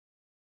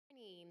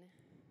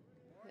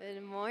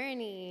Good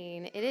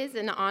morning. It is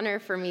an honor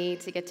for me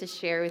to get to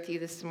share with you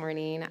this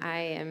morning. I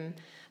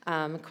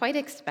am quite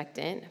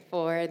expectant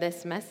for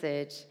this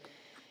message.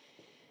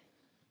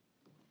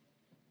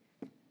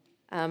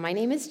 My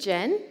name is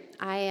Jen.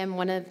 I am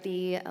one of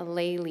the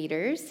lay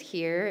leaders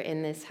here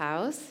in this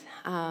house.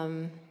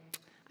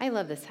 I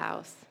love this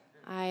house.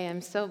 I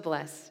am so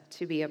blessed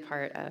to be a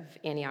part of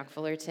Antioch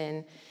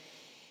Fullerton.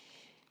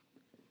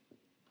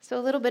 So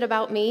a little bit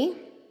about me.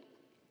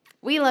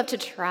 We love to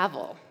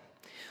travel.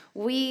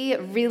 We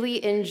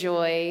really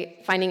enjoy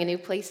finding a new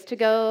place to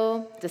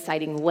go,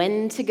 deciding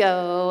when to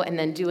go, and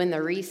then doing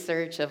the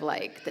research of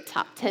like the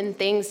top 10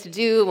 things to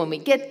do when we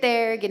get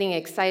there, getting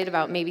excited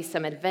about maybe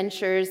some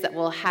adventures that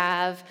we'll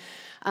have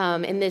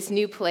in this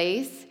new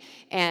place.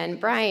 And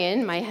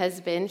Brian, my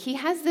husband, he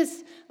has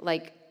this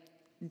like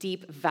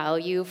deep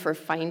value for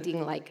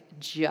finding like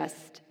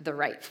just the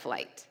right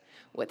flight,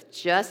 with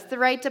just the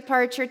right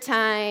departure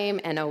time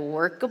and a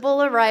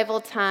workable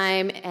arrival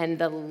time and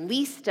the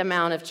least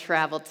amount of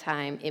travel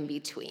time in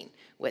between,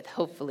 with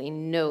hopefully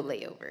no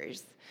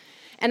layovers.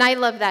 And I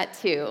love that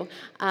too.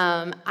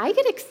 I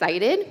get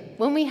excited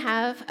when we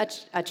have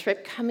a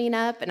trip coming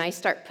up and I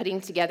start putting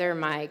together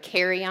my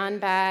carry-on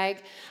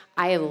bag.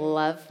 I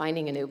love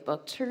finding a new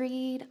book to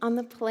read on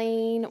the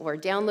plane or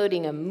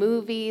downloading a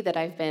movie that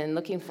I've been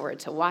looking forward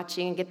to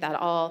watching and get that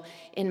all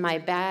in my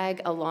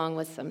bag along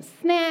with some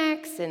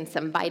snacks and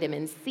some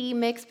vitamin C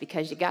mix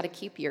because you got to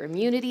keep your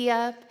immunity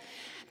up.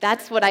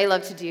 That's what I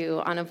love to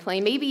do on a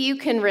plane. Maybe you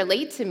can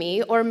relate to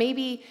me, or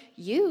maybe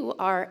you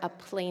are a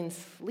plane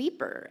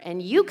sleeper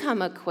and you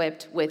come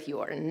equipped with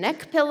your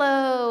neck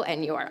pillow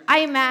and your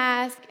eye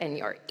mask and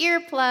your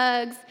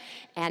earplugs,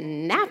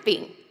 and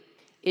napping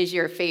is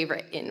your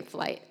favorite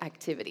in-flight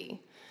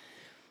activity.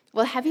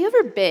 Well, have you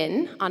ever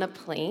been on a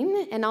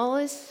plane and all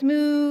is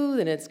smooth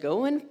and it's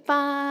going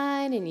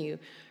fine and you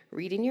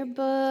reading your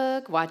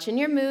book, watching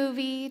your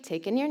movie,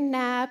 taking your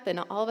nap, and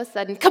all of a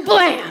sudden,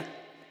 kablam!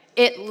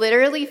 It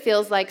literally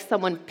feels like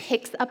someone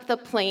picks up the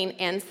plane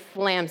and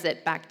slams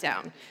it back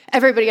down.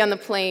 Everybody on the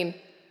plane.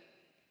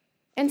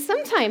 And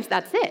sometimes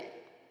that's it.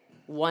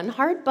 One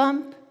hard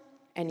bump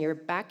and you're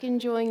back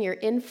enjoying your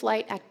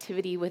in-flight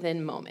activity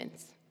within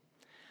moments.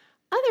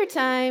 Other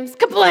times,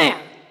 kablam,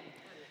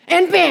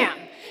 and bam,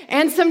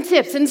 and some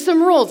tips, and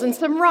some rules, and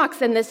some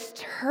rocks, and this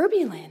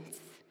turbulence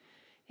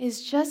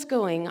is just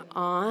going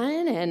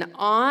on,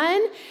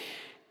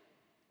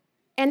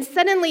 and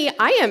suddenly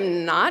I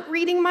am not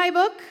reading my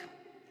book,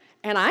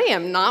 and I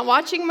am not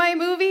watching my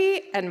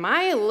movie, and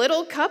my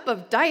little cup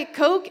of Diet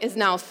Coke is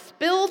now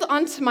spilled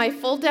onto my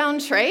fold-down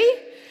tray,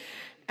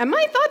 and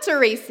my thoughts are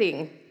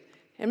racing,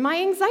 and my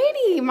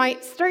anxiety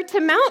might start to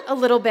mount a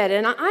little bit,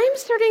 and I'm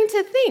starting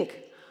to think,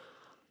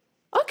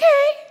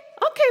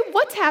 Okay,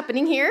 what's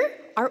happening here?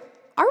 Are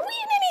we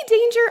in any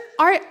danger?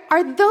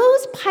 Are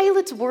those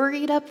pilots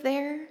worried up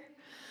there?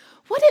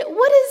 What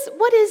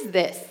is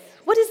this?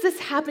 What is this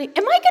happening?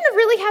 Am I going to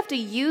really have to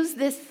use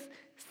this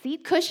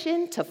seat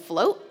cushion to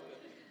float?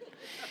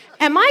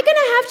 Am I going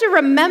to have to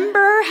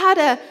remember how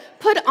to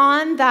put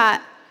on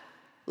that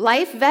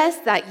life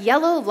vest, that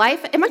yellow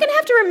life? Am I going to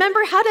have to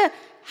remember how to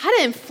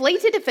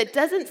inflate it if it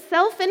doesn't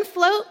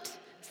self-inflate?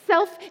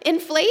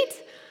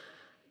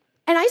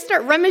 And I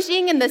start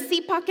rummaging in the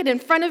seat pocket in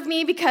front of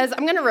me because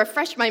I'm going to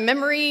refresh my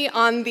memory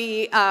on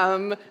the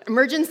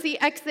emergency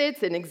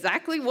exits and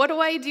exactly what do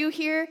I do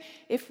here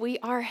if we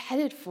are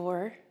headed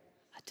for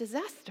a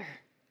disaster.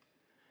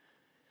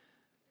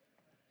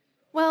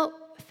 Well,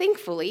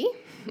 thankfully,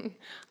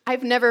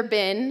 I've never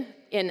been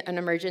in an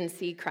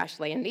emergency crash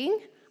landing.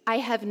 I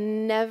have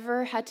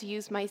never had to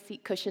use my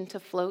seat cushion to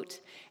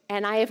float,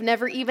 and I have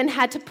never even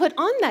had to put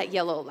on that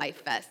yellow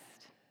life vest.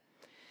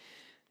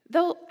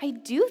 Though I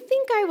do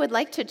think I would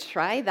like to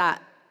try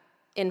that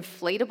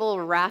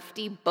inflatable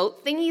rafty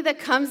boat thingy that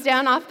comes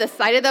down off the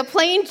side of the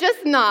plane,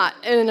 just not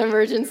in an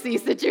emergency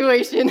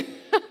situation.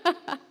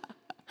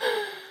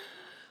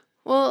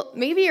 Well,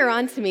 maybe you're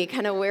on to me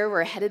kind of where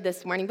we're headed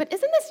this morning, but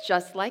isn't this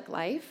just like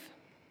life?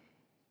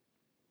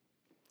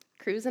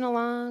 Cruising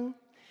along,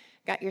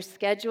 got your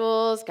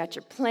schedules, got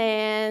your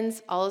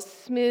plans, all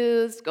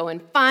smooth,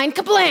 going fine,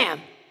 kablam!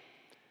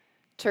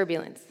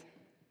 Turbulence,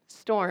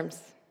 storms.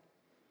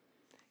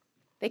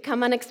 They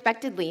come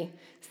unexpectedly,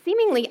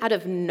 seemingly out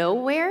of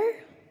nowhere,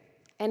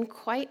 and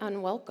quite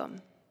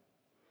unwelcome.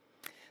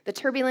 The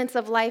turbulence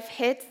of life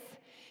hits,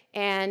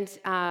 and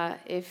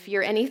if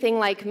you're anything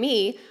like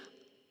me,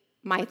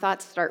 my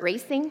thoughts start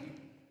racing.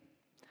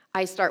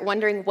 I start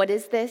wondering, what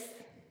is this?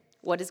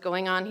 What is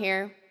going on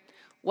here?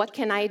 What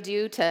can I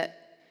do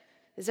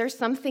is there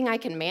something I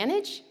can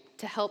manage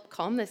to help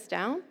calm this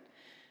down?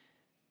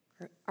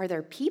 Or are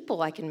there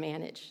people I can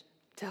manage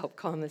to help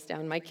calm this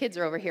down? My kids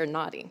are over here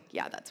nodding.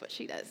 Yeah, that's what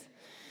she does.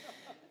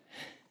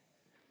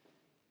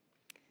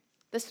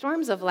 The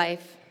storms of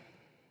life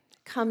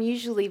come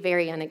usually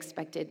very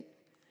unexpected,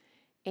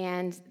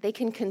 and they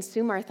can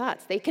consume our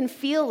thoughts. They can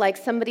feel like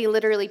somebody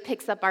literally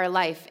picks up our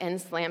life and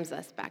slams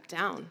us back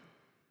down.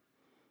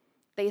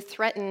 They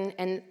threaten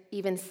and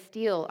even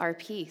steal our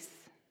peace.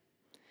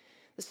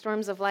 the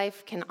storms of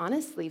life can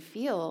honestly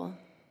feel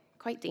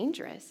quite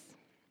dangerous.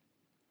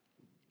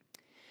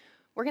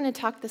 We're going to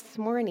talk this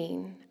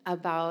morning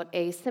about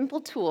a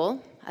simple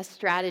tool, a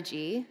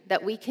strategy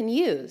that we can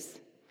use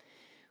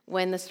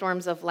when the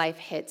storms of life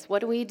hits. What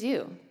do we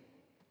do?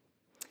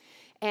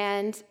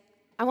 And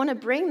I want to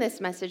bring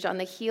this message on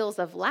the heels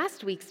of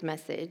last week's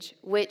message,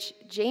 which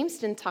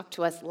Jameson talked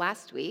to us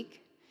last week.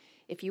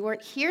 If you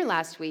weren't here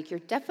last week, you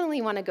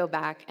definitely want to go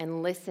back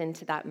and listen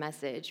to that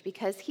message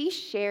because he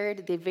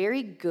shared the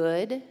very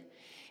good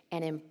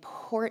and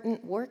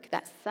important work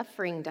that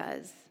suffering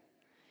does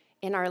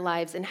in our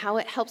lives and how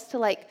it helps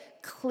to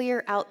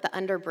clear out the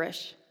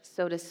underbrush,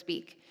 so to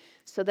speak,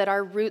 so that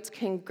our roots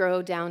can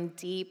grow down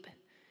deep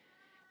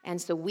and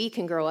so we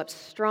can grow up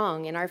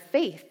strong in our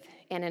faith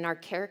and in our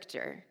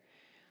character.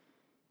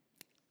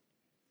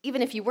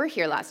 Even if you were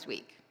here last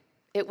week,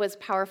 it was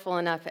powerful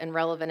enough and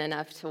relevant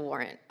enough to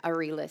warrant a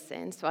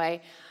re-listen. So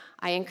I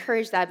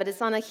encourage that, but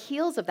it's on the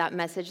heels of that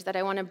message that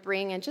I want to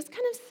bring and just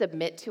kind of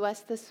submit to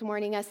us this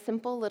morning a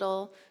simple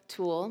little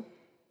tool,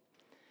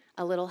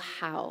 a little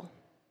how.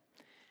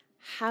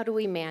 How do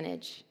we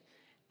manage?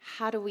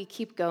 How do we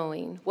keep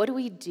going? What do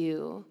we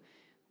do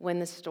when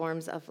the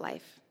storms of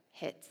life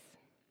hits?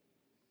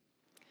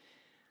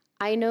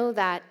 I know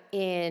that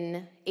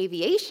in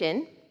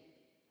aviation,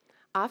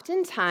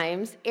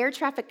 oftentimes, air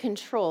traffic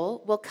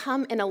control will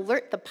come and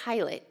alert the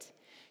pilot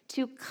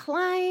to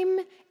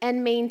climb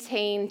and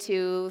maintain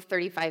to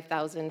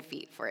 35,000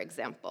 feet, for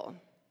example.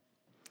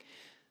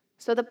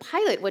 So the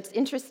pilot, what's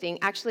interesting,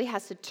 actually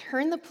has to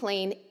turn the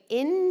plane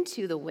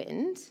into the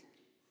wind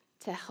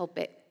to help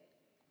it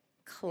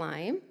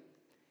climb,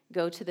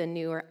 go to the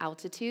newer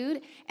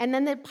altitude, and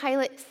then the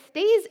pilot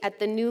stays at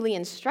the newly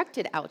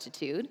instructed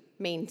altitude,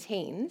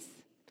 maintains,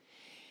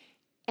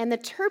 and the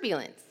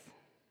turbulence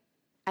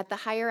at the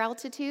higher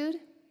altitude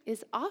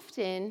is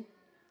often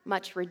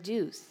much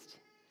reduced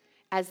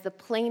as the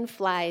plane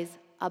flies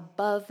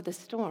above the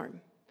storm.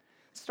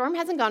 Storm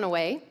hasn't gone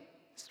away,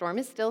 storm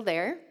is still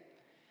there,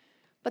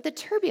 but the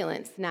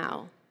turbulence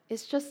now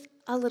is just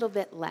a little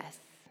bit less.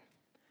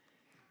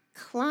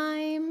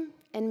 Climb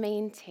and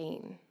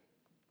maintain.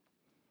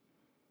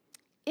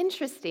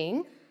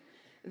 Interesting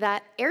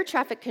that air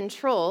traffic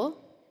control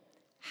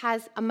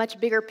has a much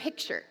bigger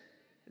picture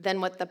than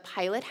what the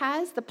pilot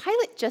has. The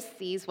pilot just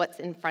sees what's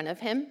in front of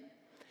him.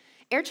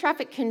 Air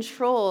traffic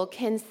control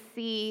can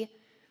see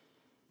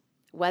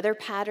weather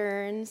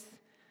patterns,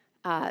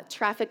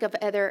 traffic of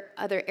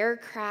other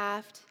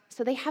aircraft.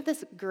 So they have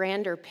this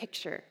grander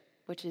picture,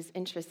 which is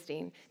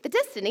interesting. The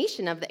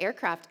destination of the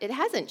aircraft, it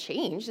hasn't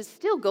changed. It's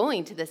still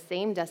going to the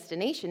same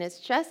destination. It's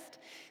just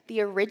the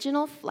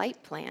original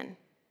flight plan.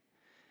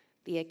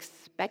 The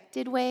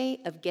expected way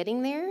of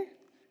getting there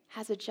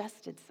has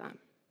adjusted some.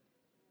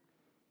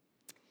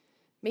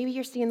 Maybe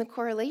you're seeing the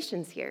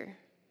correlations here.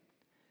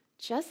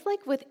 Just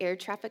like with air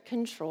traffic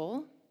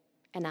control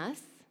and us,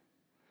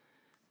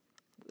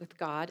 with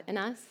God and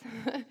us,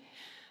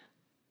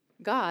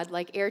 God,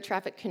 like air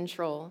traffic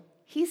control,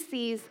 he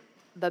sees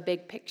the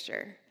big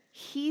picture.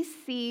 He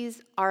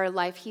sees our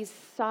life. He's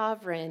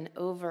sovereign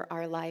over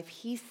our life.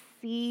 He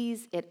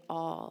sees it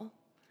all.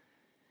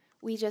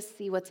 We just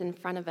see what's in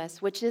front of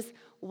us, which is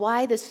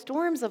why the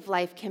storms of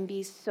life can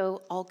be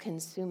so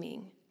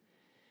all-consuming.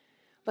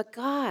 But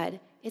God,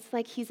 it's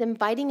like he's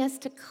inviting us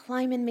to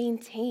climb and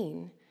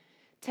maintain,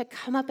 to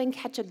come up and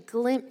catch a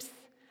glimpse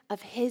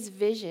of his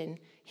vision,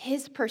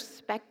 his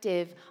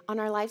perspective on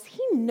our lives.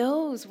 He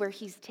knows where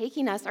he's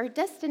taking us. Our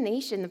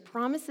destination, the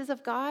promises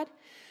of God,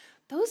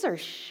 those are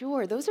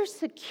sure, those are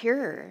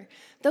secure.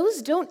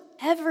 Those don't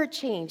ever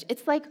change.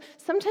 It's like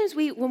sometimes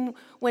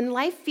when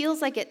life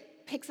feels like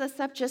it picks us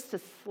up just to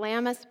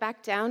slam us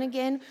back down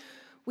again,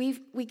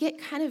 we get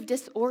kind of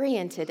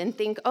disoriented and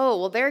think, oh,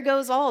 well, there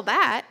goes all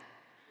that.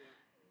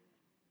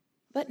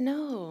 But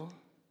no.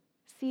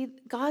 See,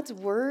 God's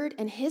word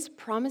and his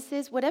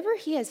promises, whatever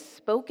he has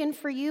spoken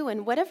for you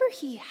and whatever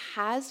he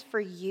has for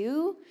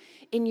you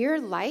in your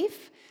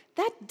life,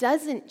 that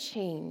doesn't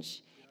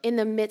change in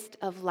the midst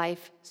of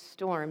life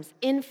storms.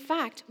 In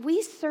fact,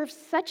 we serve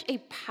such a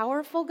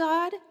powerful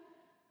God,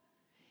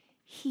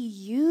 he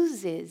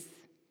uses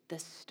the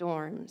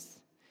storms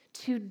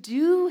to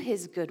do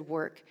his good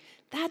work.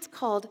 That's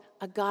called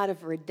a God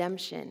of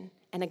redemption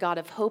and a God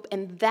of hope,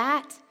 and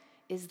that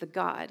is the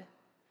God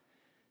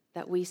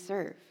that we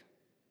serve.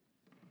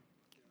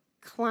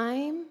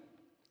 Climb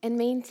and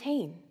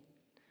maintain.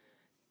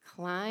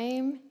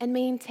 Climb and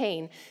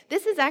maintain.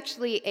 This is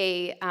actually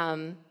a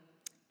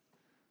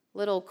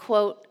little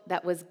quote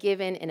that was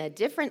given in a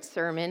different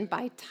sermon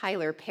by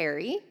Tyler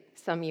Perry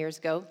some years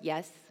ago.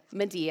 Yes,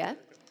 Medea,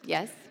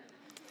 yes.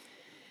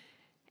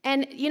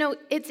 And,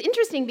 it's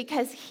interesting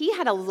because he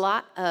had a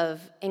lot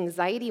of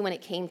anxiety when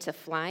it came to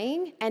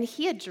flying, and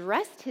he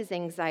addressed his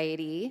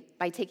anxiety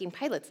by taking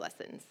pilot's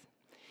lessons.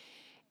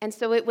 And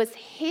so it was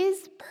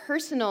his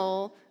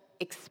personal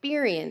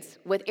experience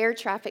with air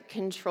traffic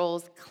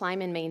control's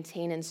climb and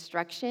maintain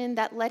instruction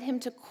that led him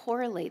to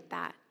correlate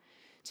that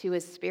to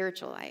his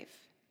spiritual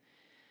life.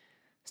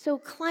 So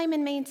climb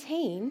and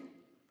maintain,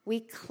 We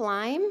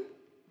climb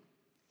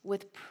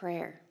with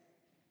prayer.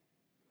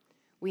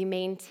 We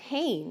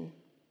maintain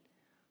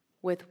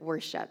with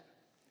worship.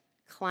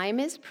 Climb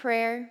is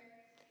prayer,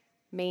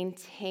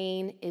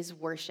 maintain is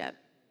worship.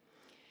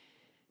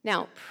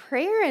 Now,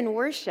 prayer and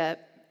worship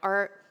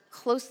are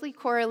closely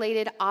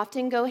correlated,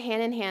 often go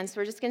hand in hand, so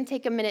we're just going to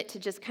take a minute to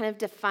just kind of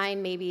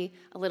define maybe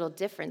a little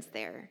difference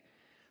there.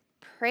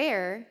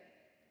 Prayer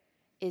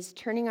is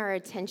turning our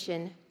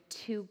attention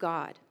to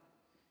God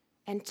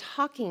and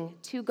talking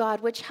to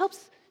God, which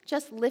helps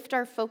just lift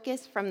our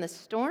focus from the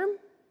storm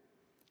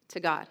to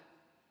God.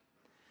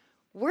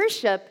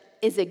 Worship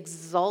is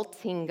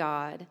exalting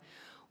God.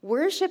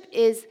 Worship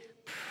is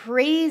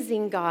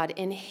praising God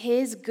in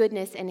His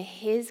goodness and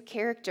His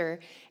character,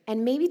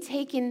 and maybe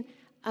taking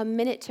a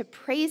minute to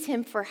praise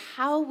Him for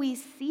how we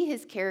see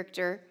His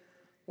character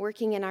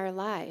working in our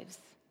lives.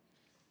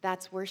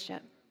 That's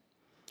worship.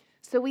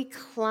 So we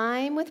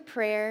climb with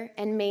prayer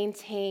and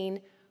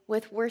maintain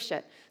with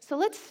worship. So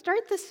let's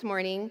start this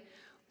morning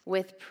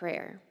with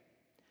prayer.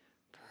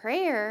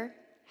 Prayer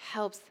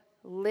helps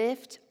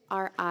lift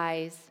our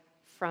eyes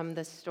from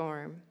the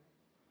storm.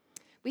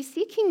 We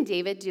see King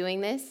David doing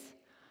this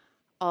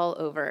all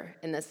over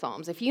in the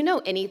Psalms. If you know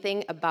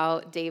anything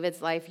about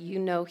David's life, you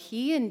know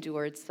he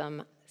endured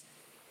some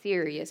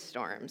serious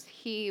storms.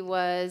 He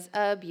was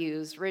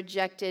abused,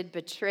 rejected,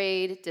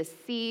 betrayed,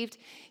 deceived.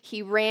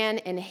 He ran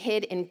and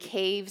hid in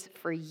caves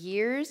for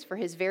years for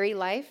his very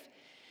life.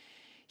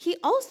 He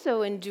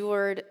also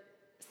endured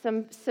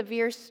some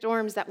severe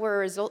storms that were a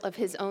result of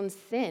his own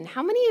sin.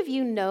 How many of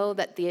you know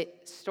that the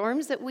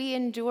storms that we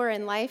endure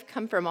in life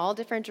come from all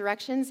different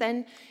directions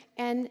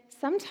and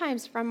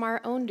sometimes from our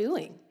own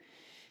doing?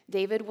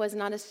 David was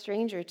not a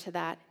stranger to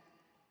that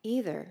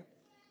either.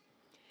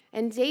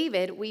 And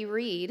David, we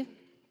read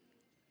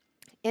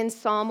in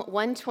Psalm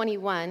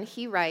 121,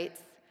 he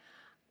writes,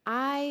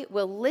 "I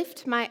will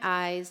lift my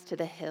eyes to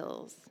the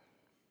hills.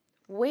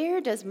 Where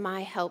does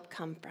my help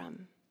come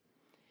from?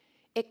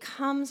 It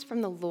comes from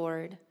the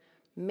Lord,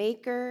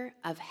 maker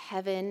of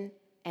heaven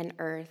and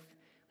earth."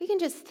 We can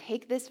just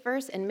take this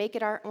verse and make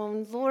it our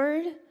own.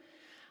 Lord,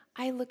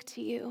 I look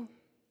to you.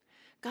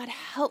 God,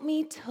 help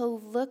me to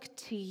look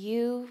to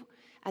you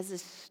as the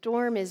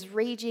storm is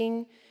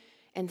raging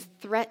and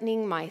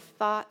threatening my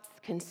thoughts,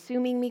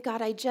 consuming me.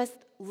 God, I just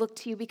look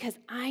to you because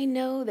I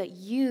know that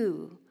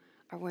you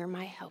are where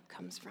my help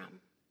comes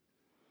from.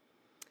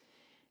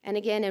 And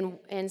again,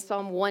 in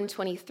Psalm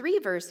 123,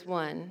 verse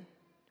 1,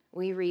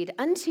 we read,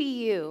 "Unto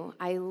you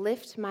I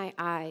lift my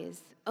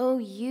eyes, O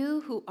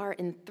you who are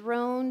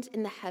enthroned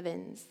in the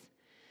heavens.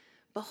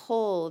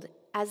 Behold,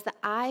 as the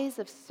eyes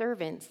of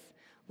servants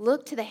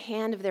look to the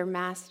hand of their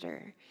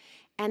master,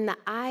 and the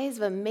eyes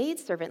of a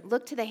maidservant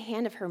look to the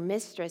hand of her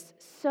mistress,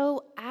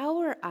 so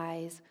our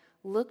eyes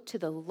look to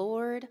the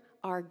Lord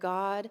our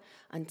God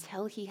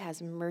until he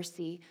has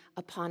mercy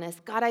upon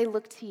us." God, I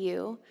look to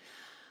you.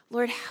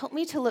 Lord, help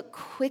me to look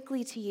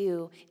quickly to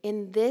you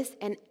in this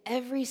and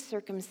every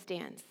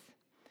circumstance.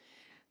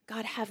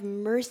 God, have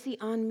mercy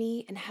on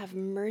me and have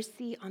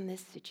mercy on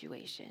this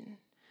situation.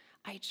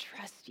 I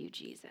trust you,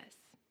 Jesus.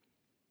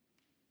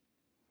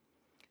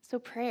 So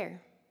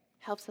prayer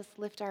helps us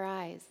lift our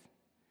eyes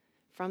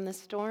from the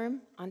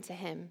storm onto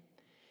him.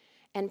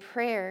 And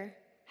prayer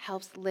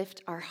helps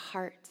lift our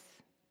hearts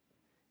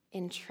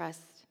in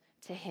trust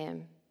to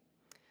him.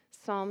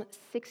 Psalm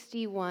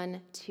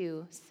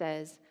 61:2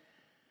 says,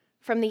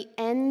 "From the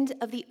end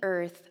of the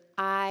earth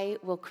I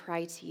will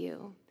cry to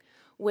you.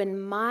 When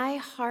my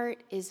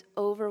heart is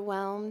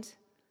overwhelmed,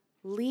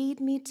 lead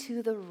me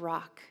to the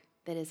rock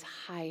that is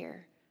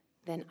higher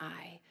than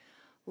I."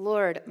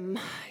 Lord,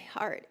 my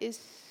heart is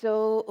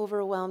so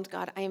overwhelmed,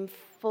 God. I am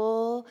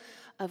full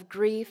of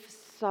grief,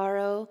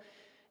 sorrow,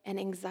 and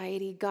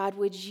anxiety. God,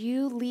 would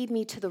you lead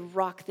me to the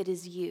rock that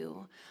is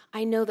you?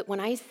 I know that when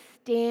I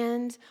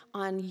stand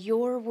on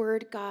your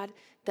word, God,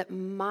 that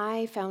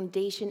my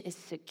foundation is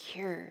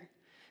secure.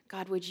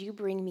 God, would you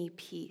bring me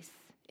peace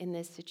in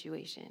this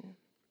situation?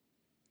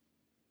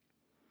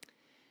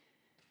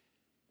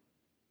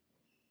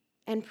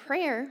 And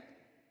prayer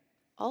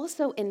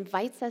also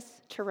invites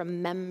us to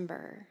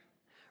remember.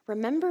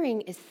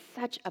 Remembering is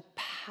such a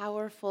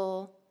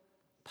powerful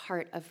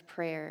part of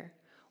prayer.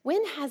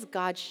 When has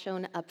God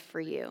shown up for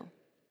you?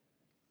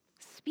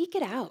 Speak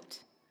it out.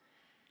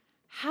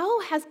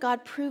 How has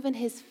God proven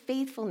his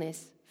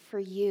faithfulness for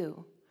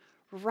you?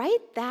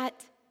 Write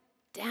that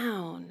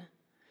down.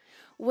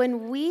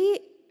 When we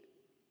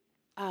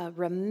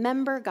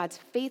remember God's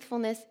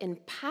faithfulness in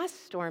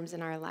past storms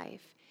in our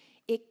life,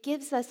 it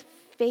gives us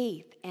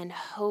faith and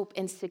hope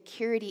and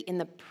security in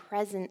the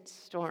present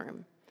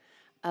storm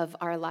of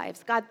our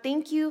lives. God,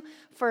 thank you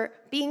for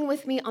being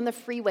with me on the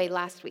freeway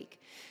last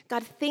week.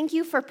 God, thank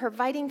you for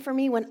providing for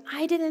me when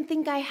I didn't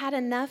think I had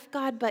enough,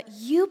 God, but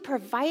you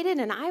provided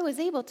and I was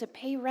able to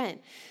pay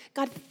rent.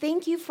 God,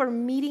 thank you for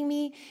meeting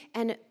me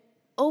and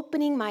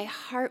opening my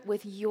heart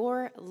with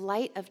your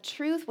light of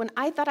truth. When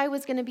I thought I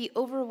was going to be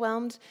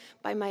overwhelmed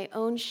by my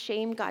own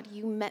shame, God,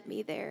 you met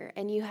me there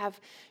and you have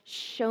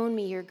shown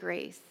me your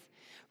grace.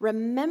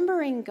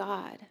 Remembering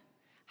God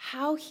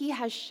how he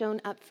has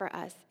shown up for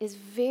us is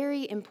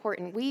very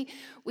important. We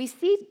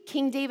see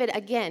King David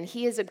again.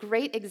 He is a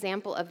great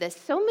example of this.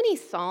 So many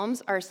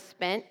Psalms are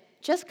spent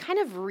just kind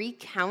of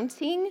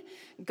recounting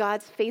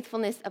God's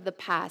faithfulness of the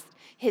past,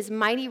 his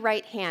mighty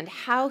right hand,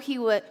 how he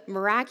would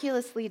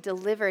miraculously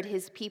delivered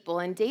his people.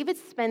 And David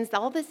spends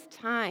all this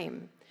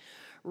time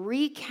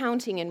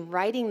recounting and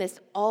writing this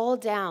all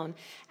down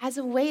as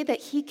a way that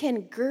he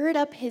can gird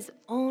up his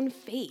own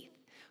faith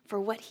for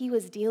what he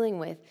was dealing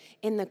with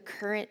in the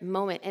current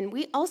moment. And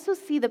we also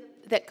see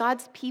that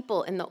God's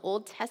people in the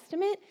Old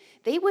Testament,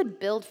 they would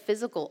build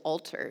physical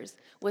altars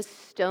with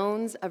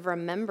stones of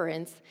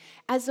remembrance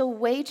as a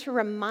way to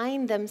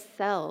remind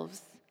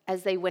themselves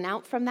as they went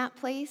out from that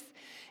place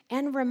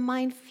and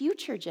remind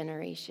future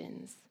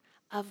generations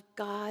of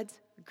God's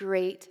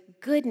great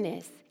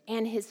goodness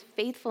and his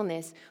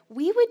faithfulness.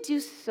 We would do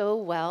so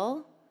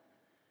well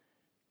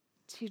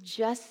to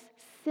just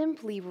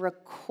simply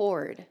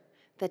record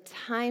the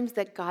times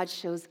that God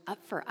shows up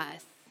for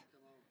us.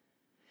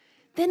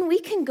 Then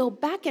we can go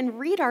back and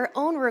read our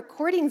own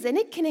recordings, and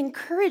it can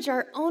encourage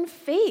our own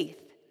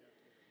faith.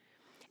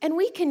 And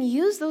we can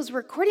use those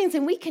recordings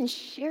and we can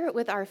share it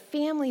with our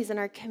families and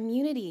our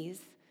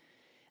communities.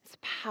 It's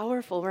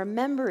powerful.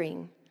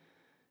 Remembering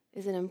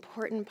is an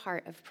important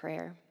part of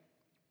prayer.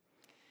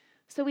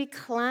 So we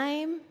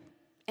climb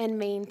and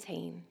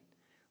maintain.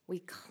 We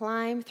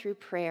climb through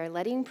prayer,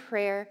 letting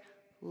prayer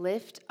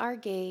lift our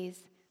gaze,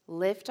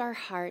 lift our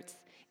hearts,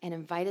 and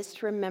invite us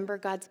to remember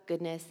God's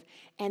goodness.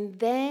 And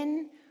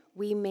then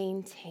we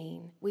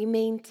maintain. We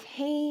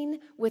maintain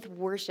with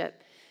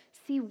worship.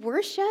 See,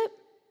 worship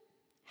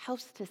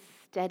helps to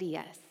steady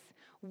us.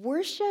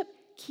 Worship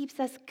keeps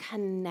us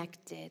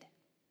connected.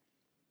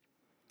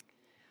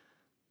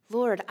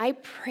 Lord, I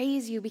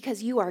praise you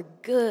because you are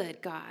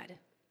good, God.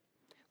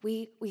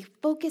 We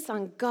focus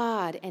on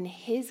God and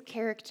his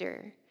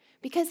character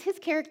because his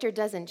character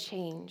doesn't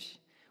change.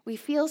 We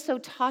feel so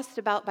tossed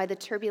about by the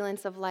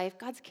turbulence of life.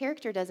 God's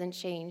character doesn't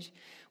change.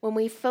 When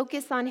we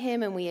focus on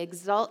him and we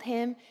exalt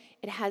him,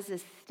 it has a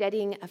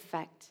steadying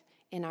effect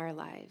in our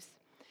lives.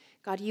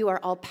 God, you are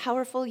all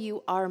powerful.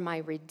 You are my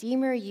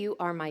redeemer. You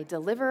are my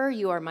deliverer.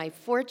 You are my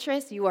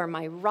fortress. You are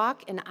my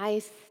rock, and I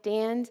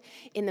stand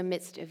in the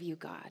midst of you,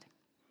 God.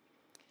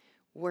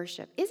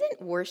 Worship.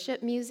 Isn't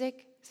worship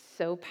music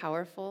so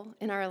powerful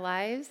in our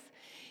lives?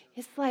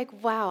 It's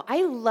like, wow,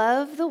 I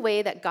love the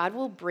way that God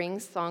will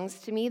bring songs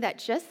to me that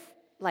just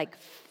like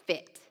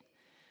fit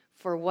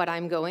for what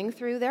I'm going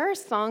through. There are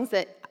songs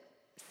that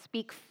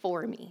speak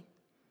for me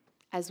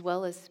as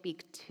well as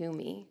speak to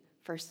me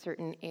for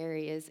certain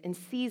areas and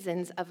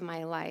seasons of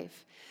my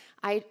life.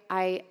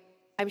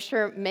 I'm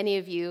sure many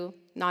of you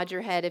nod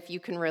your head if you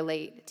can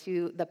relate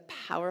to the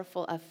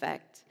powerful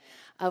effect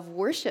of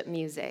worship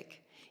music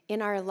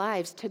in our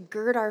lives to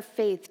gird our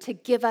faith, to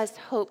give us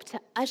hope, to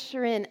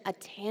usher in a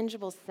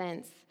tangible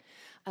sense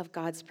of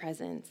God's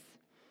presence.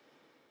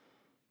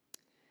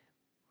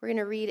 We're going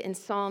to read in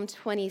Psalm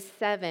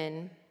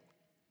 27,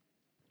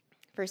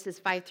 verses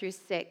 5 through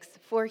 6.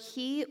 For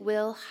he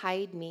will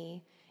hide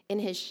me in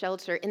his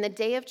shelter. In the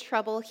day of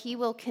trouble, he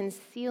will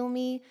conceal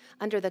me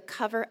under the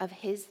cover of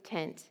his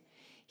tent.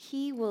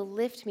 He will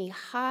lift me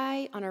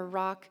high on a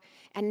rock,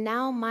 and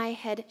now my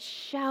head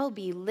shall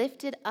be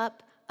lifted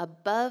up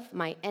above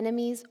my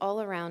enemies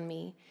all around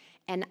me,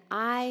 and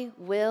I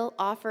will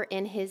offer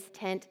in his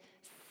tent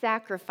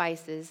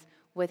sacrifices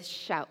with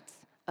shouts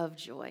of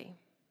joy.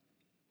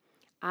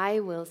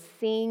 I will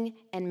sing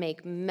and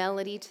make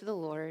melody to the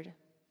Lord.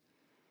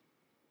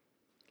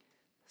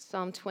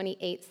 Psalm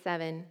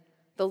 28:7.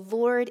 The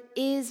Lord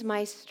is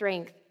my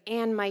strength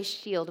and my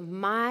shield.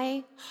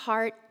 My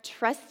heart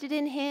trusted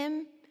in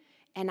him,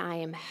 and I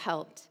am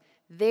helped.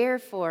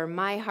 Therefore,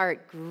 my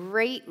heart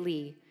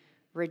greatly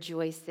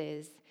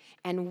rejoices,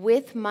 and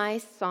with my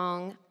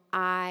song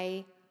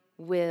I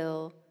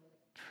will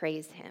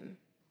praise him.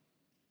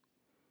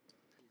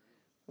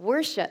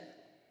 Worship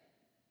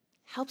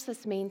helps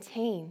us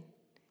maintain,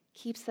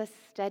 keeps us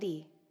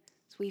steady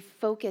as we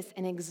focus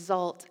and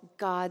exalt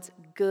God's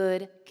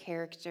good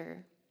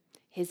character,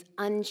 his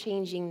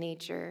unchanging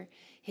nature,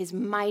 his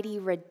mighty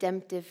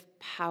redemptive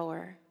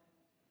power.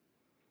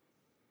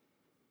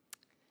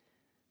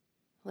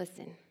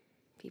 Listen,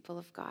 people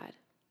of God,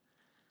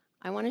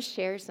 I want to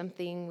share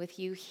something with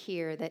you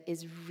here that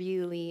is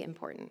really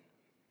important.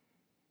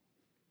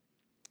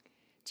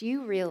 Do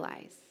you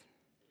realize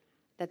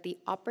that the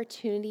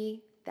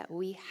opportunity that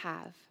we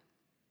have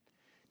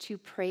to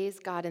praise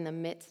God in the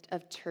midst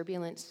of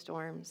turbulent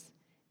storms,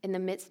 in the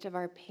midst of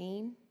our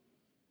pain,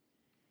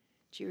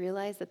 do you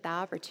realize that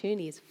that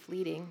opportunity is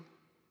fleeting?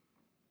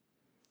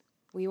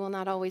 We will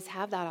not always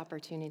have that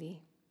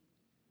opportunity.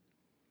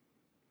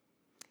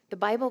 The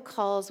Bible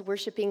calls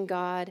worshiping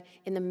God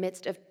in the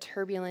midst of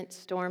turbulent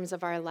storms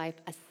of our life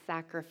a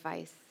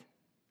sacrifice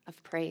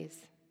of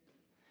praise.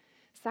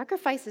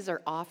 Sacrifices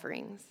are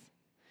offerings.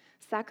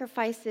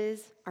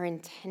 Sacrifices are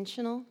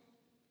intentional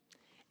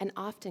and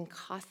often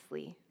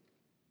costly.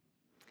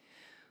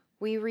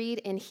 We read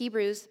in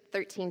Hebrews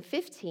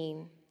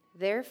 13:15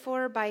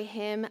 Therefore, by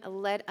him,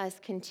 let us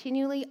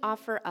continually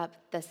offer up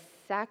the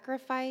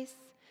sacrifice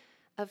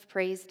of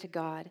praise to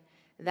God.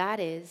 That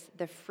is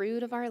the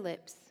fruit of our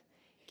lips,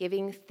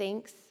 giving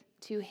thanks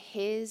to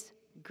his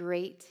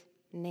great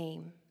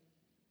name.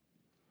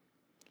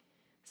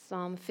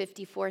 Psalm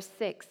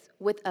 54:6,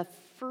 with a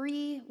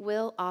free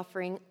will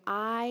offering,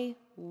 I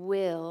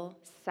will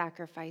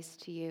sacrifice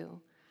to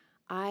you.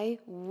 I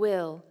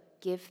will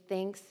give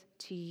thanks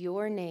to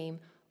your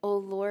name, O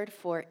Lord,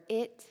 for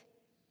it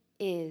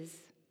is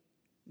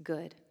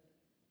good.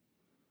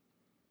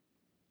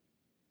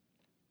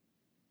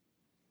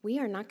 We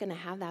are not going to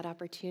have that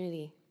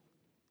opportunity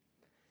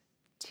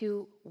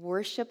to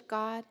worship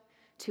God,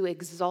 to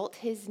exalt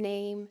his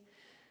name,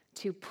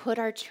 to put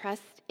our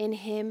trust in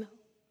him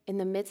in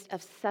the midst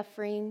of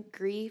suffering,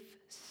 grief,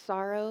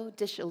 sorrow,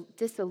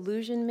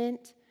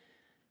 disillusionment,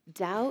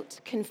 doubt,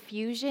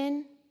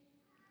 confusion.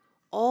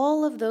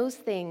 All of those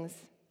things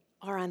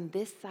are on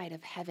this side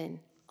of heaven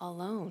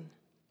alone.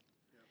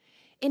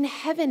 In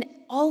heaven,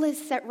 all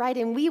is set right,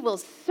 and we will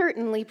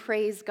certainly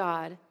praise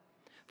God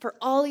for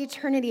all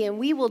eternity, and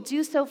we will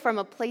do so from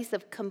a place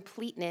of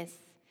completeness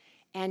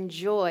and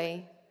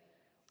joy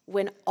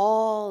when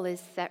all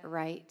is set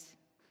right.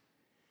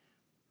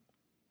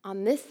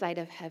 On this side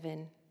of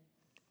heaven,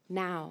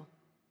 now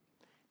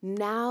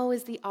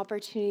is the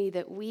opportunity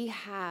that we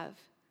have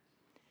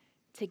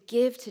to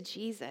give to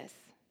Jesus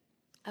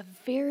a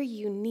very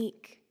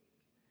unique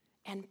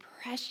and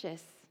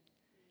precious,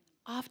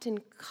 often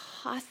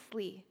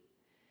costly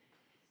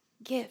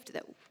gift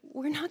that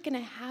we're not going to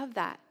have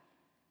that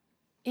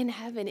in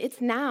heaven. It's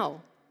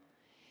now.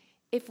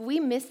 If we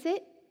miss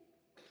it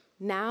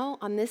now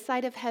on this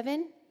side of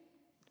heaven,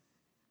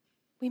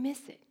 we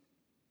miss it.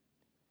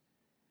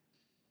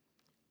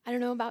 I don't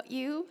know about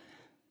you.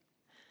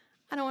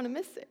 I don't want to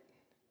miss it.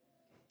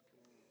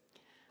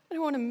 I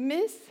don't want to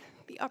miss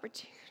the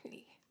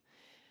opportunity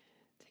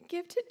to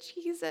give to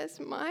Jesus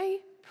my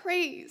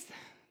praise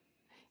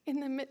in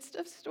the midst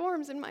of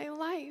storms in my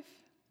life.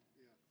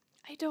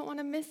 I don't want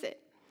to miss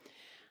it.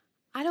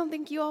 I don't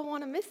think you all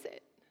want to miss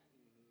it.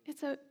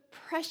 It's a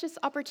precious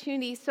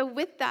opportunity. So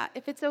with that,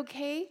 if it's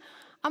okay,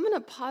 I'm going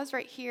to pause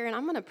right here and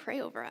I'm going to pray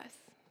over us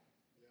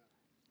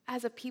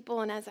as a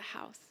people and as a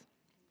house.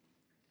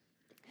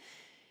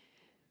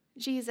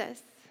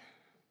 Jesus,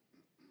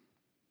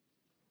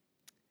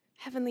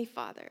 Heavenly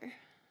Father,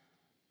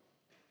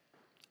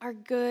 our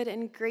good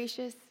and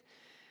gracious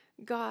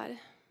God,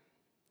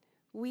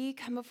 we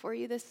come before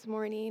you this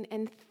morning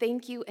and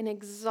thank you and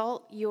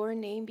exalt your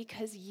name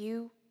because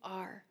you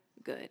are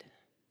good.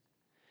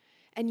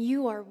 And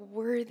you are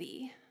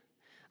worthy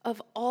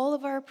of all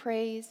of our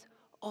praise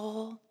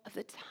all of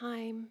the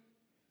time,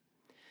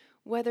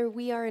 whether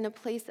we are in a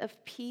place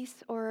of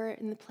peace or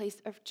in the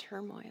place of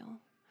turmoil.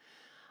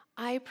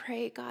 I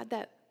pray, God,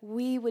 that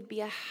we would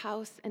be a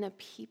house and a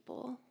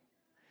people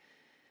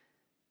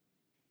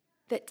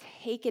that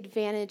take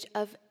advantage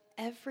of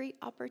every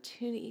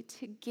opportunity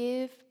to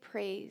give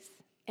praise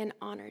and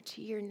honor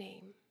to your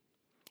name.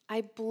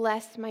 I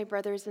bless my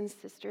brothers and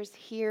sisters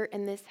here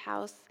in this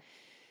house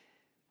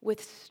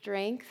with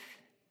strength,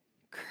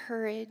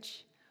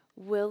 courage,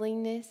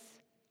 willingness,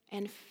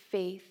 and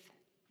faith.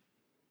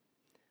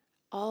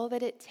 All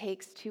that it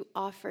takes to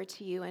offer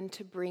to you and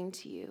to bring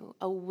to you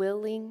a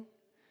willing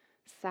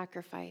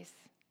sacrifice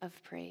of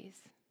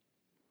praise.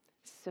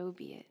 So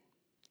be it.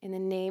 In the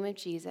name of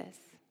Jesus,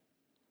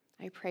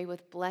 I pray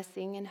with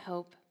blessing and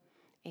hope.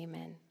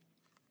 Amen.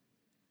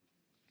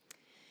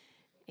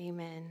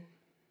 Amen.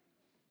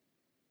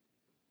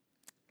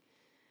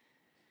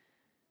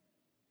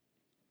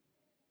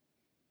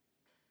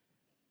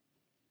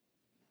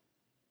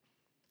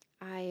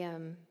 I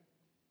am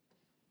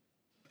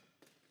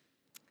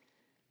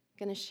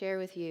going to share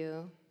with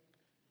you,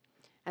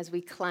 as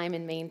we climb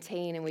and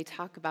maintain, and we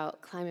talk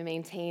about climb and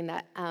maintain,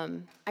 that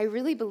I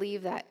really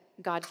believe that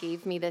God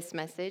gave me this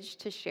message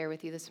to share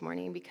with you this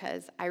morning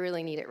because I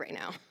really need it right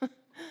now.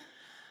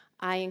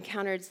 I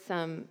encountered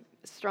some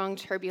strong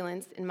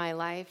turbulence in my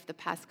life the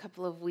past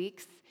couple of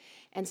weeks,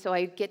 and so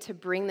I get to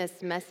bring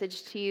this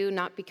message to you,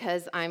 not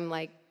because I'm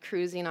like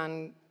cruising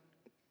on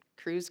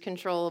cruise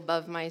control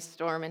above my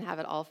storm and have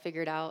it all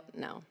figured out.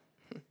 No,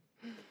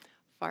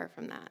 far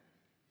from that.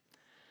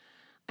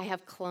 I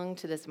have clung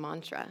to this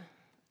mantra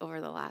over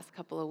the last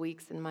couple of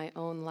weeks in my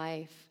own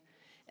life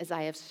as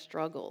I have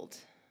struggled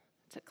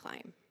to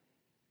climb.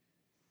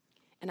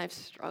 And I've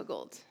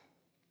struggled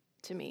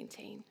to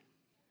maintain.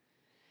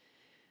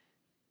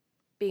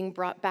 Being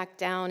brought back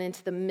down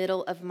into the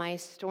middle of my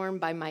storm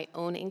by my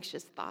own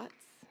anxious thoughts,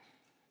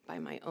 by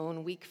my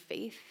own weak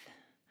faith,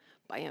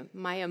 by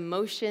my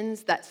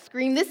emotions that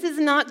scream, this is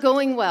not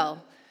going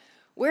well.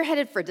 We're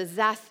headed for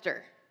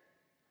disaster.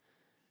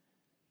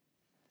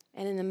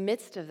 And in the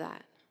midst of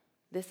that,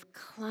 this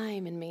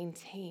climb and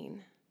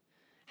maintain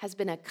has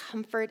been a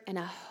comfort and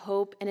a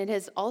hope, and it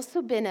has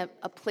also been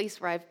a place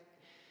where I've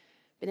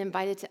been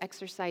invited to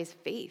exercise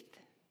faith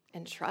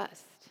and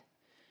trust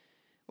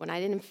when I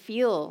didn't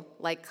feel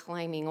like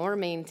climbing or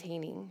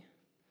maintaining.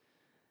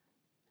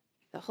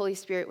 the Holy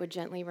Spirit would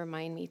gently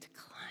remind me to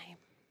climb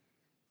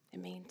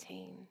and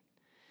maintain.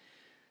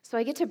 So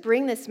I get to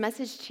bring this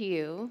message to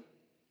you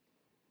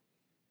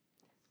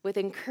with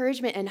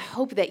encouragement and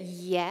hope that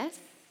yes,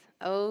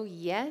 oh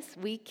yes,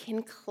 we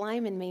can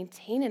climb and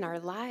maintain in our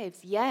lives.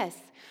 Yes,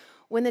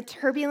 when the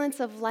turbulence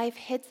of life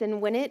hits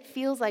and when it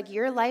feels like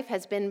your life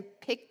has been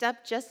picked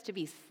up just to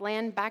be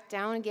slammed back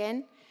down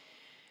again,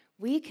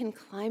 we can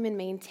climb and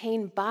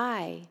maintain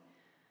by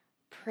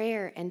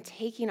prayer and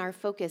taking our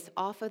focus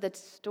off of the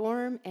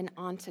storm and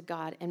onto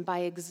God, and by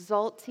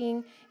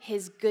exalting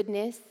His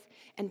goodness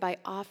and by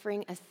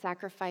offering a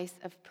sacrifice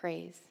of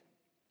praise.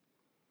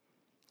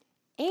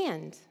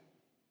 And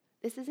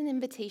this is an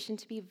invitation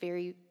to be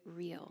very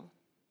real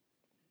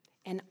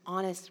and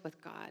honest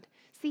with God.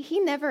 See, He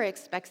never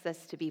expects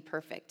us to be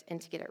perfect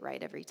and to get it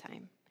right every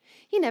time.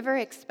 He never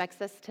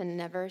expects us to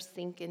never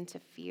sink into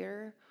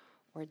fear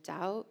or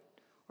doubt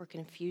or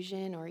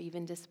confusion or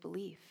even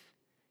disbelief.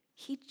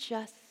 He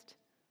just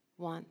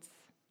wants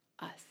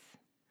us.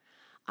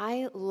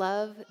 I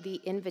love the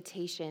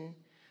invitation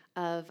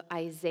of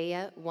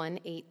Isaiah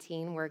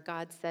 1:18, where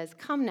God says,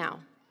 "Come now,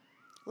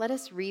 let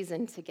us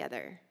reason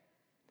together."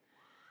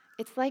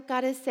 It's like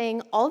God is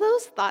saying, all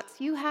those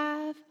thoughts you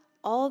have,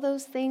 all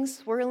those things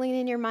swirling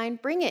in your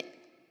mind, bring it.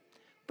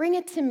 Bring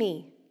it to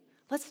me.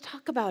 Let's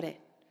talk about it.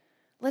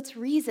 Let's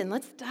reason.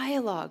 Let's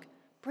dialogue.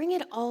 Bring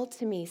it all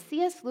to me.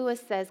 C.S. Lewis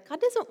says,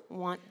 God doesn't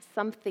want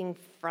something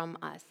from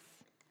us.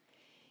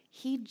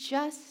 He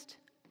just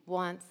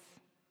wants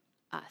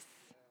us.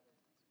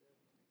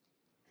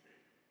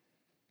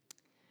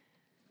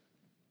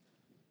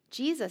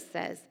 Jesus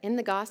says in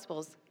the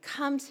Gospels,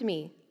 "Come to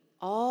me,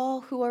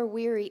 all who are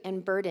weary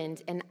and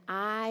burdened, and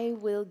I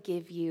will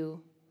give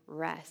you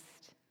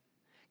rest."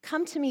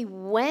 Come to me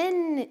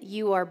when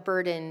you are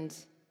burdened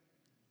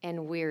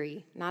and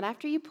weary, not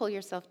after you pull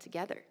yourself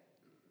together.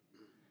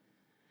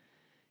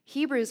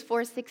 Hebrews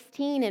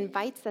 4:16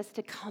 invites us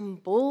to come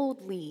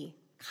boldly,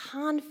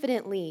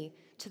 confidently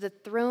to the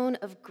throne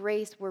of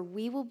grace, where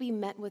we will be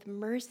met with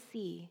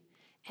mercy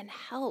and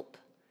help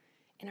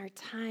in our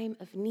time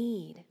of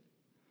need.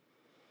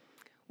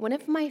 One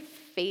of my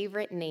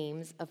favorite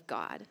names of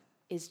God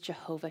is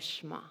Jehovah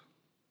Shema.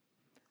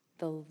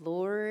 The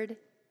Lord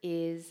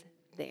is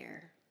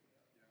there.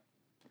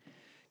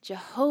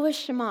 Jehovah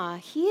Shema,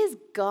 He is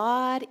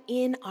God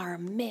in our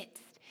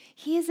midst.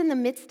 He is in the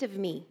midst of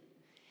me.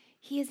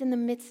 He is in the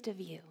midst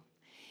of you.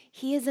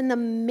 He is in the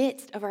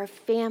midst of our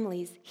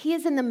families. He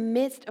is in the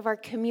midst of our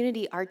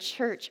community, our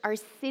church, our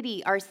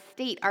city, our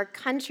state, our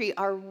country,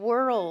 our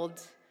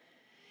world.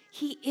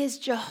 He is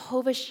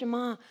Jehovah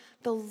Shema.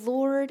 The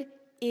Lord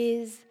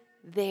is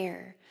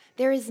there.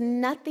 There is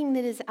nothing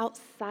that is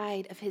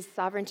outside of His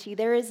sovereignty.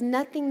 There is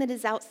nothing that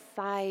is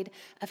outside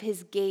of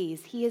His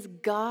gaze. He is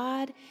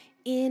God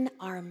in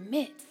our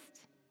midst.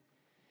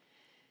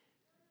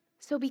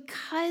 So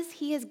because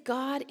He is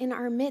God in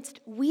our midst,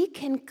 we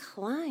can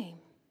climb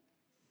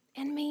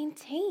and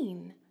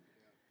maintain.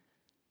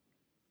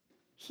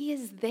 He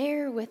is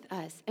there with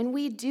us. And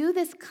we do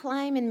this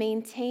climb and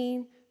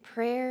maintain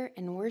prayer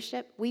and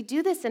worship. We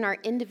do this in our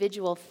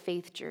individual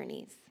faith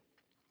journeys.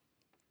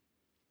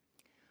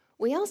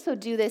 We also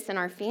do this in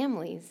our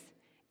families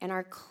and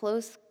our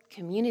close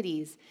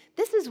communities.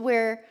 This is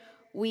where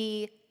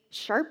we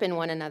sharpen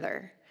one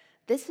another.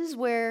 This is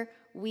where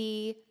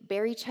we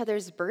bear each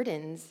other's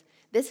burdens.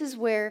 This is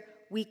where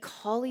we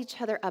call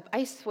each other up.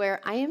 I swear,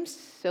 I am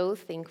so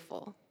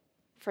thankful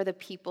for the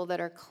people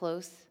that are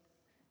close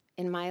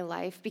in my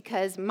life,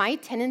 because my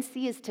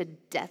tendency is to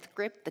death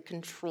grip the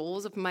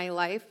controls of my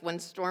life when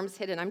storms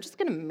hit, and I'm just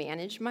going to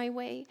manage my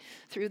way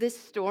through this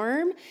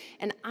storm.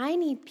 And I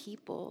need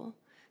people,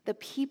 the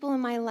people in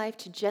my life,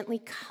 to gently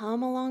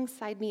come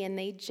alongside me, and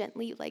they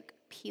gently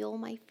peel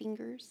my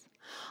fingers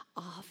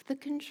off the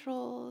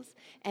controls,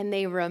 and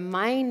they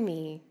remind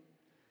me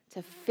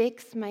to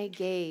fix my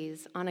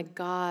gaze on a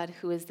God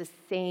who is the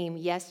same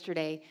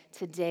yesterday,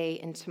 today,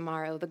 and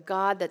tomorrow. The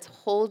God that's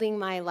holding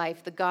my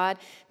life, the God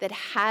that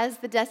has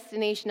the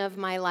destination of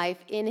my life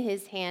in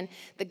His hand,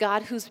 the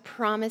God whose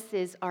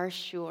promises are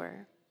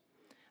sure.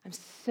 I'm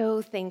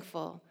so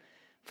thankful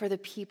for the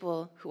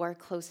people who are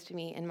close to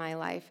me in my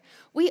life.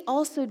 We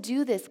also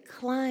do this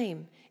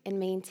climb and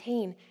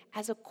maintain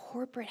as a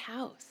corporate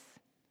house.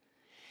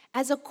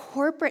 As a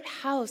corporate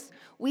house,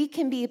 we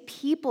can be a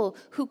people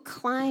who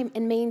climb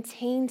and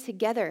maintain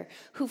together,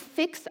 who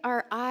fix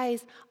our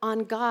eyes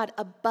on God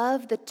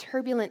above the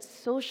turbulent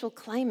social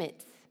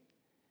climates,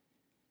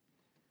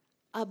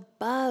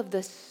 above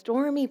the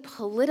stormy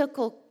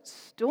political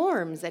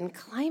storms and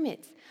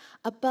climates,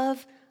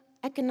 above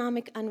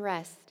economic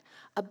unrest,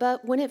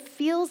 above when it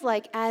feels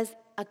like as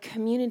a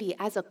community,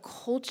 as a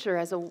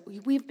culture,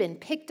 we've been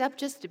picked up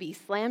just to be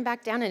slammed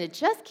back down, and it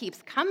just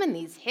keeps coming.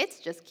 These hits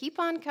just keep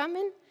on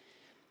coming.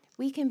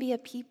 We can be a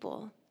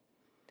people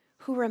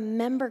who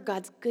remember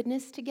God's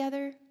goodness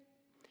together,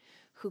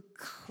 who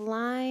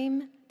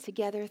climb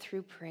together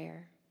through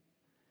prayer.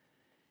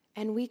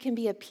 And we can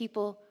be a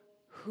people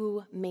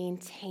who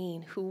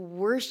maintain, who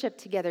worship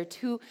together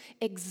to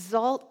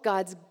exalt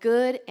God's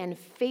good and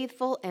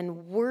faithful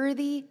and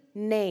worthy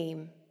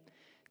name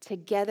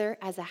together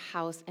as a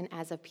house and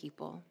as a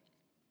people.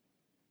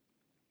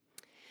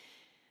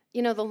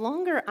 You know, the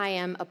longer I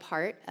am a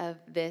part of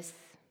this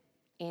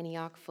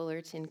Antioch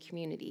Fullerton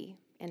community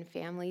and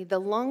family, the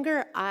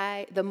more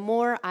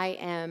I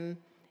am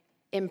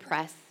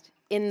impressed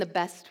in the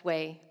best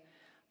way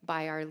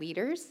by our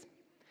leaders.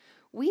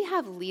 We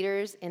have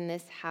leaders in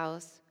this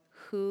house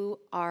who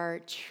are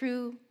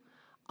true,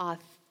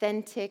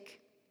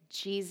 authentic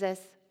Jesus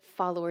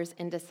followers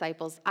and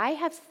disciples. I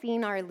have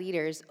seen our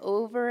leaders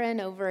over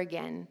and over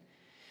again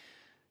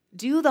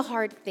do the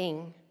hard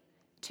thing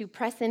to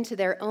press into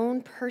their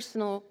own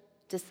personal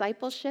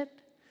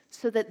discipleship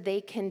so that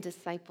they can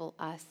disciple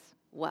us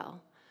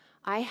well.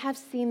 I have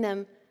seen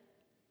them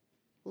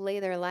lay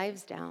their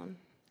lives down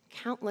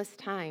countless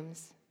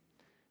times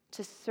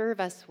to serve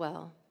us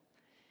well.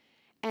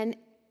 And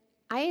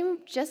I'm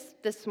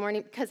just this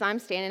morning, because I'm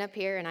standing up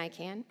here and I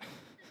can,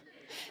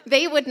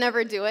 they would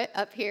never do it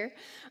up here.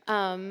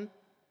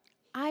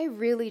 I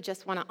really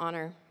just want to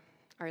honor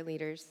our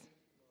leaders.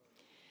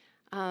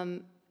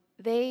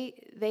 They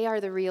are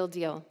the real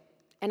deal,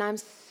 and I'm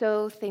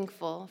so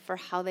thankful for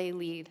how they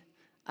lead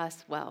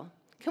us well.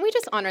 Can we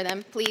just honor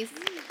them, please?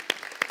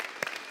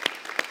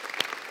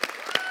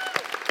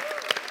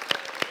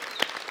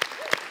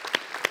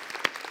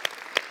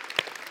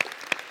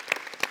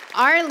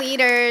 Our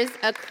leaders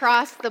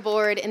across the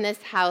board in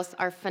this house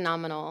are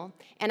phenomenal.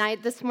 And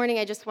this morning,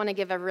 I just want to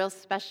give a real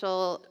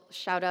special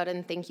shout out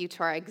and thank you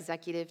to our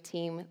executive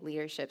team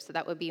leadership. So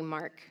that would be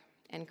Mark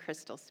and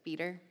Crystal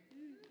Speeder,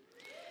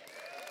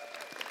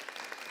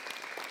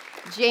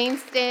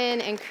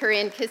 Jameston and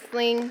Corinne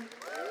Kissling,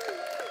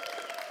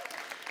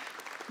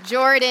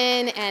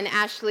 Jordan and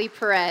Ashley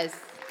Perez.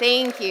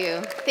 Thank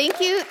you. Thank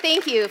you.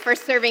 Thank you for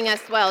serving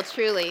us well,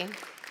 truly.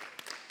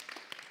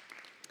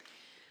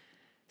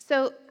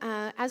 So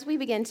as we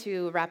begin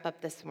to wrap up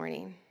this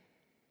morning,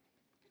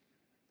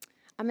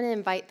 I'm going to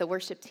invite the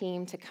worship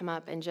team to come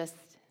up and just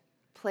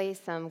play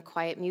some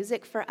quiet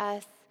music for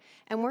us.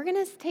 And we're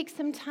going to take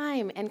some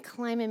time and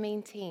climb and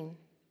maintain.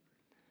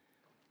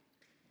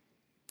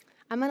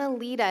 I'm going to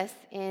lead us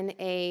in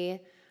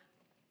a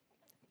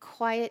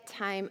quiet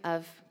time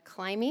of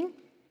climbing,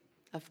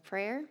 of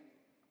prayer,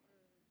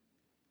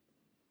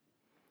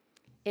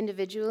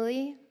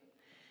 individually.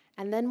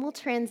 And then we'll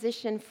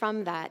transition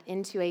from that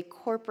into a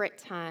corporate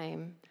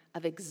time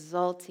of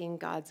exalting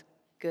God's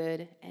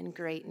good and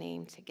great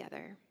name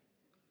together.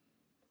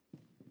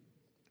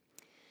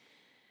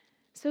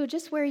 So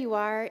just where you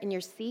are in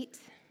your seat,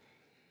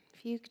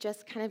 if you could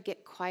just kind of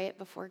get quiet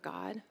before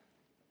God.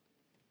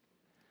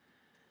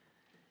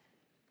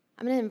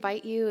 I'm going to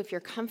invite you, if you're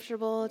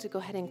comfortable, to go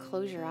ahead and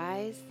close your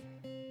eyes.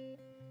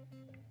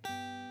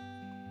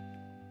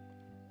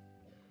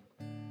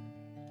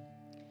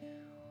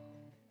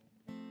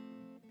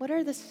 What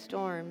are the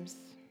storms?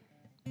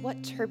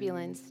 What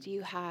turbulence do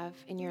you have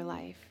in your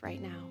life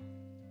right now?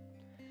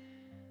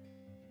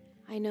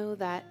 I know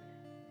that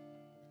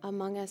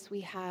among us we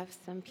have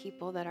some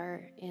people that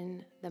are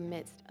in the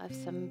midst of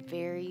some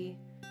very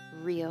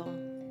real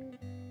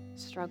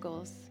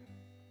struggles,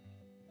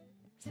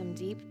 some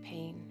deep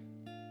pain.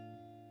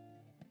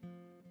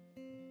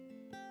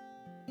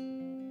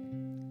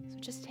 So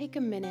just take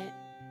a minute,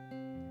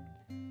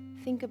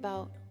 think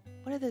about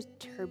what are the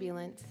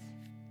turbulence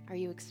are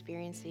you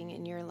experiencing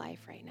in your life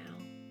right now?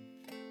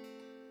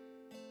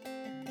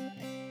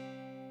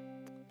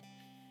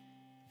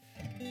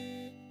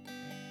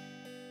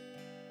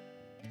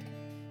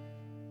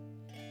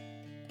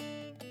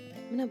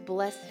 I'm going to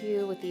bless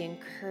you with the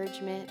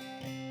encouragement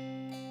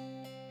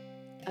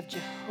of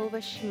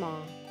Jehovah Shema.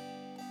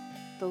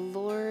 The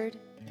Lord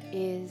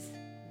is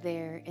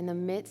there in the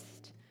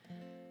midst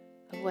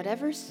of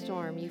whatever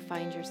storm you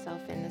find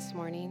yourself in this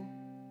morning.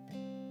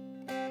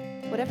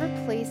 Whatever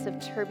place of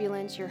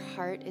turbulence your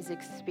heart is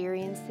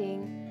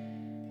experiencing,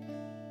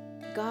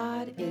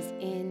 God is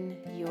in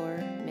your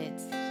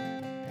midst.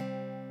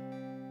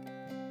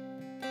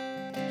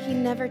 He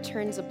never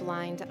turns a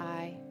blind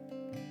eye.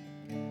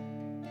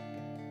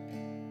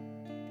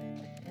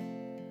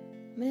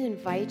 I'm going to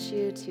invite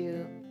you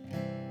to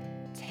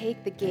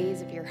take the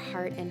gaze of your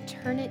heart and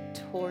turn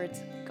it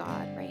towards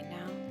God right now.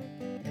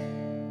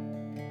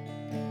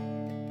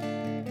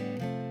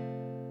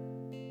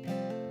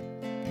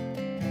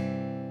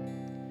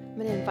 I'm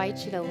going to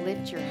invite you to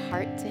lift your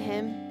heart to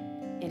Him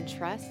in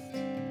trust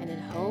and in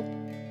hope.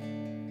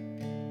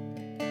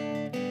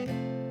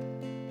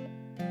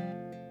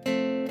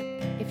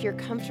 If you're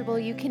comfortable,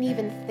 you can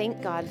even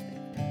thank God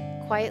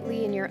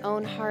quietly in your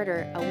own heart,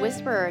 or a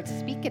whisper, or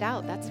speak it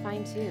out. That's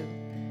fine too.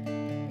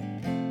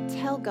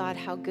 Tell God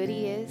how good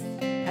He is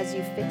as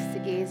you fix the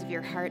gaze of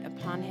your heart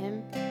upon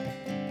Him.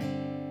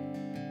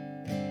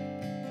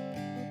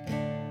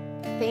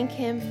 Thank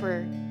Him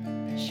for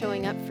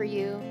showing up for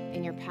you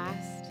in your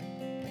past.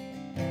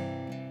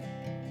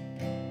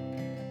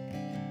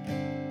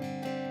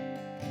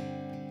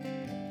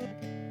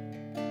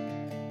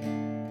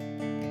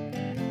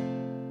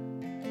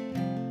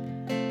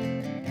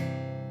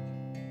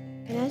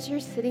 as you're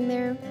sitting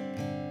there,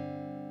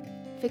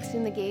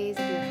 fixing the gaze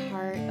of your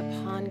heart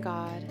upon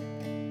God,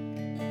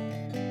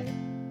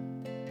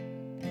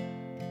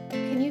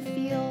 can you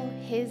feel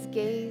His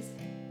gaze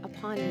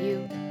upon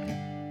you?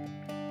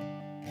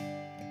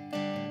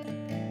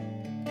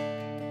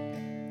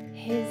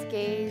 His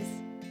gaze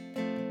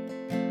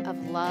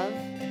of love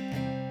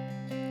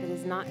that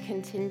is not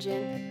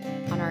contingent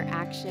on our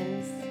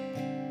actions,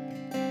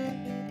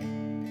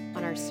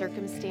 on our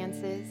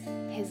circumstances.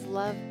 His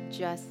love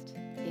just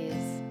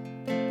is.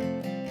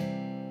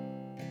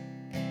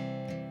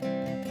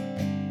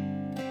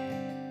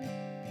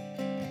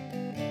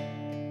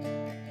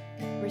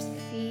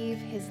 Receive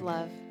His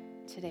love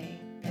today.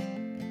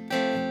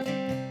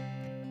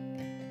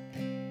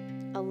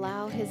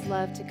 Allow His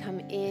love to come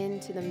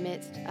into the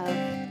midst of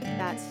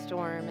that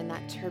storm and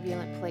that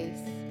turbulent place.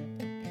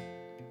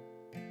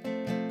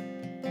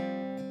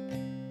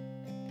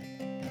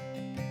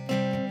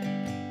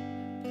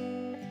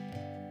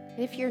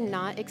 If you're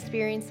not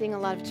experiencing a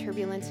lot of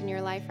turbulence in your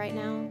life right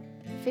now,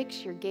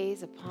 fix your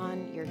gaze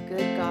upon your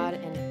good God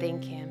and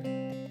thank Him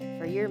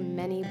for your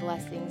many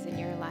blessings in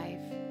your life.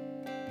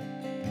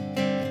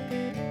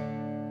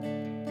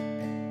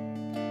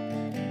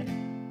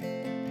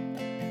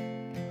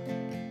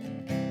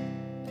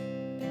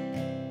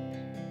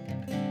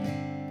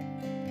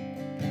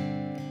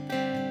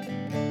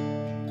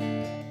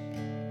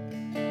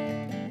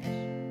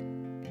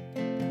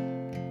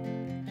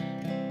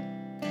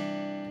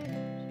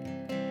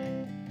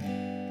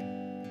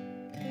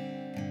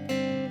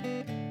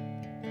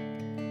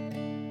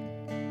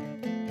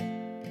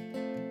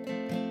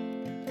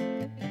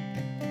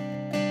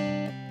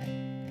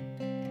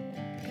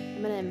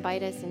 I'm going to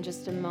invite us in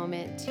just a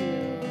moment to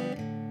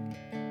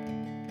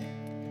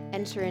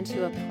enter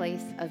into a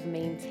place of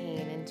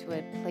maintain, into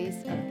a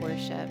place of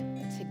worship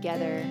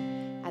together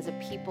as a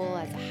people,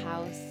 as a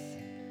house.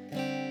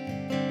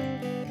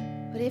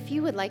 But if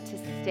you would like to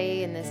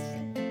stay in this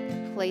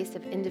place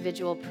of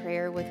individual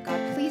prayer with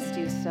God, please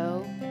do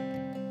so.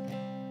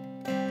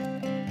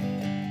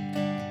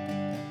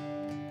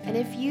 And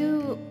if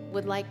you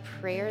would like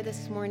prayer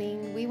this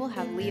morning, we will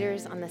have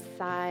leaders on the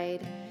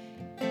side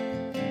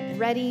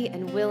ready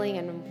and willing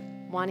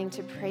and wanting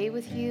to pray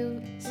with you.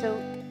 So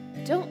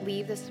don't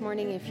leave this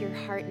morning if your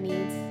heart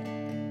needs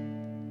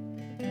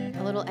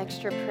a little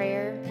extra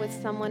prayer with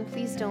someone.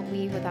 Please don't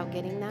leave without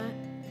getting that.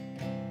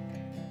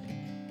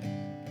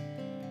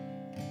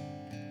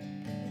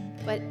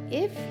 But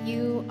if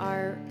you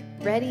are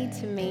ready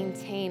to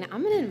maintain,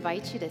 I'm going to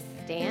invite you to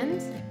stand.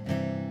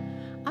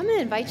 I'm going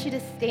to invite you to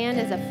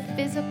stand as a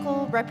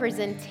physical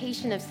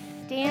representation of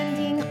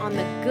standing on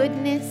the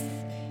goodness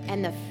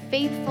and the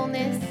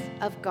faithfulness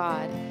of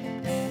God.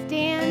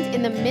 Stand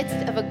in the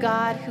midst of a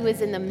God who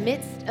is in the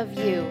midst of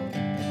you.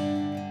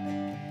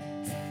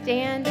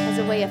 Stand as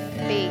a way of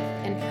faith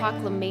and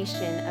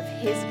proclamation of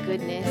His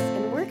goodness.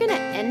 And we're going to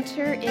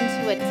enter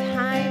into a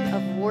time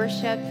of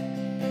worship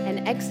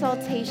and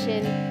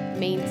exaltation,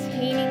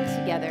 maintaining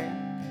together.